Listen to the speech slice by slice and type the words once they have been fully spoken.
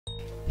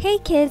Hey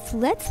kids,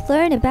 let's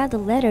learn about the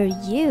letter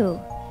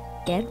U.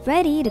 Get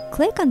ready to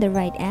click on the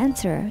right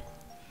answer.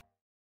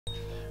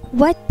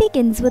 What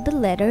begins with the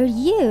letter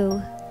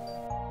U?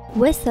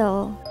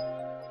 Whistle.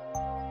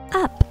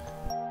 Up.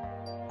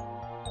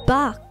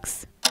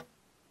 Box.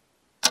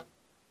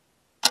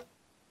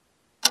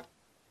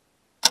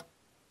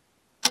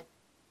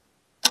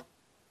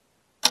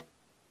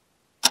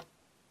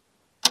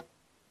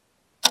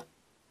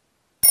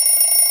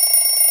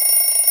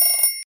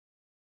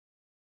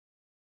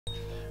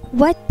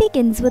 What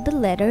begins with the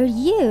letter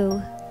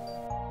U?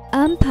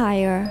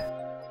 Umpire.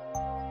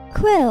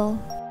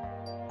 Quill.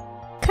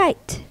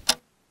 Kite.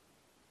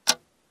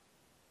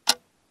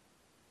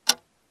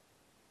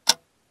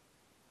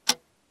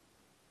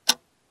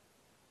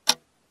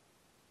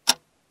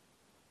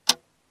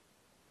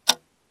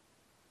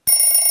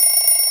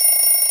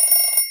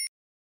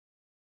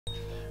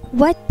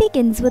 What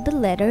begins with the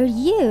letter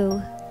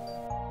U?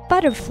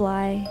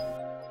 Butterfly.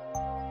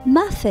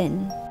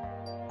 Muffin.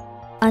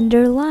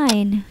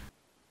 Underline.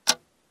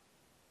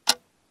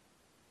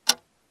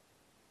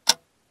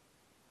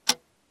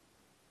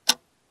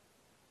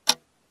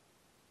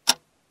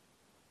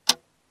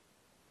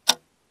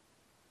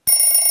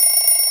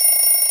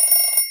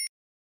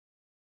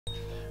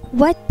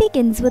 What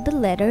begins with the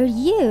letter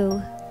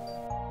U?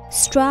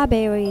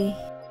 Strawberry.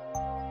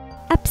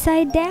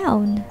 Upside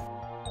down.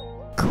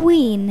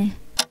 Queen.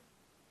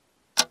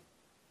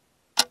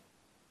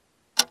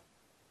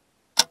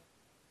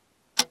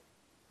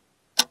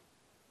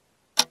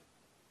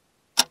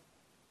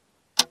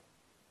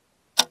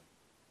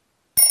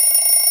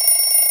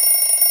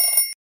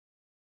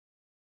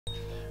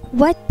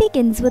 What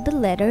begins with the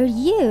letter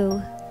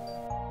U?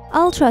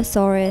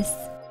 Ultrasaurus.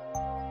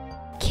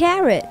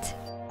 Carrot.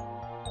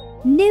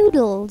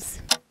 Noodles.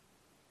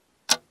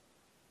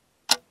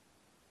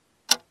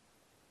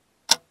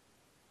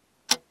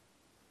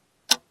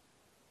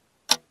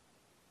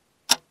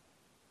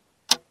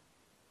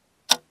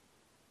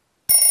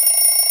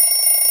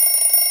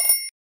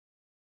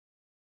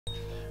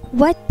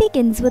 What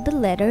begins with the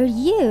letter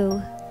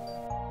U?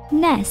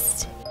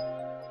 Nest.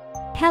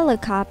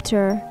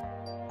 Helicopter.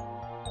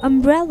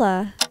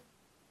 Umbrella.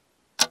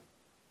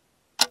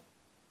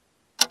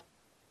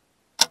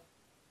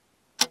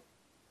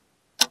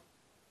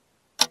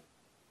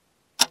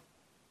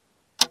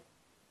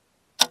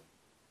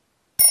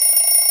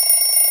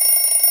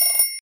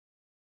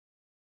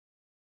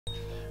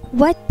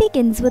 What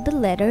begins with the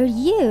letter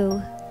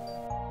U?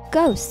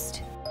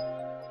 Ghost.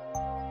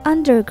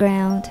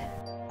 Underground.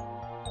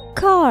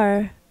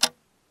 Car.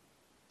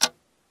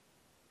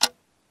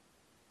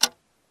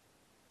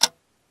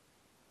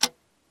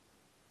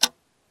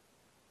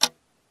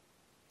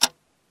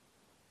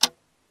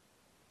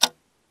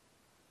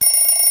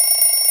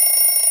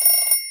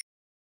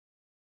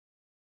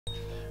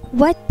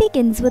 What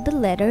begins with the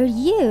letter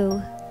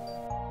U?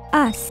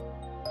 Us.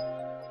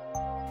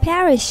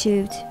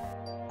 Parachute.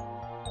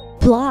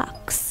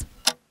 Blocks.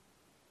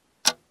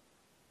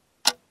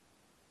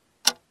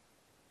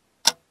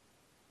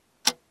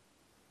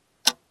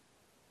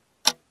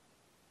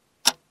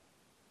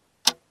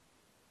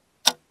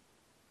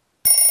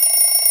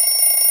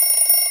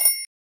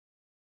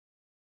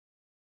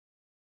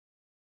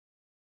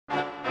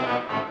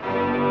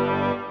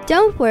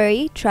 Don't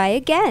worry, try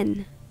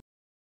again.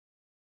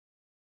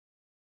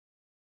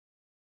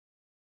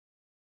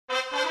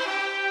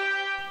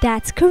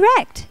 That's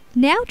correct.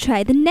 Now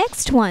try the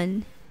next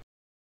one.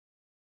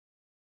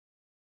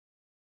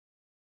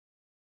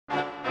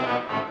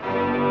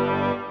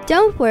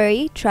 Don't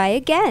worry, try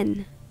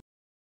again.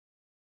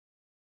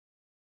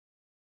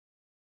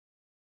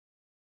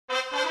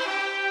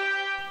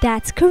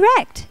 That's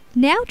correct.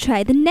 Now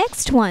try the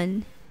next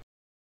one.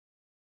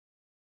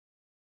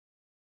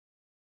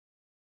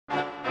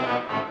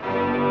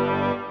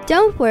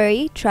 Don't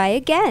worry, try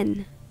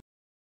again.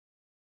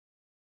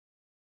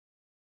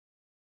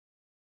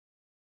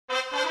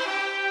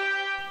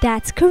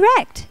 That's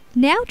correct.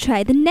 Now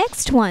try the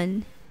next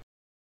one.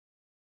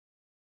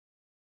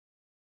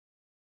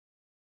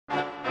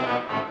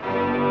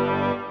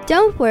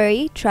 Don't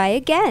worry, try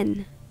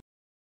again.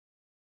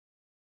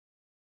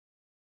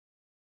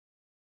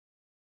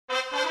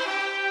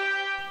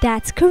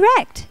 That's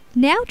correct.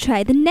 Now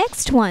try the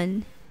next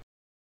one.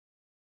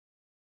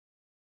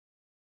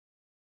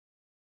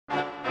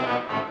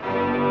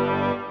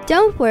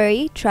 Don't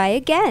worry, try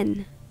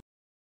again.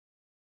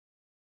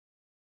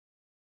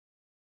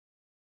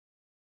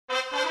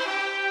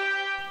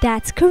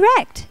 That's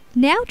correct.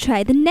 Now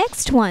try the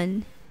next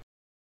one.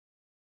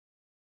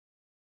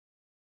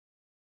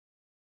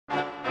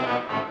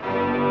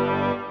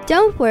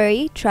 Don't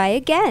worry, try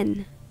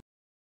again.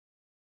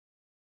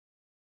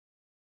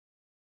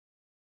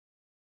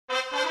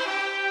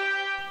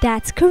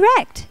 That's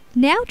correct.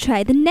 Now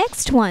try the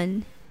next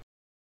one.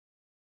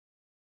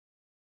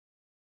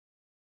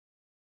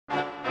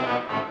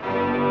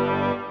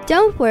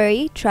 Don't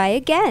worry, try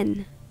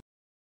again.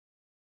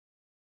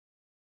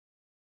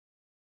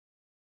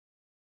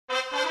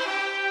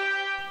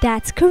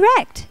 That's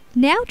correct.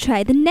 Now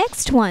try the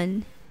next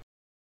one.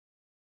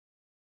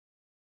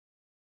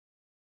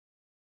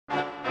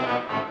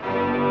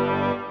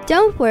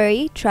 Don't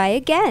worry, try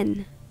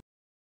again.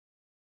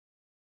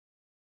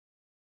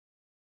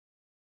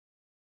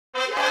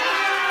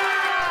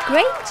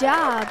 Great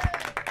job!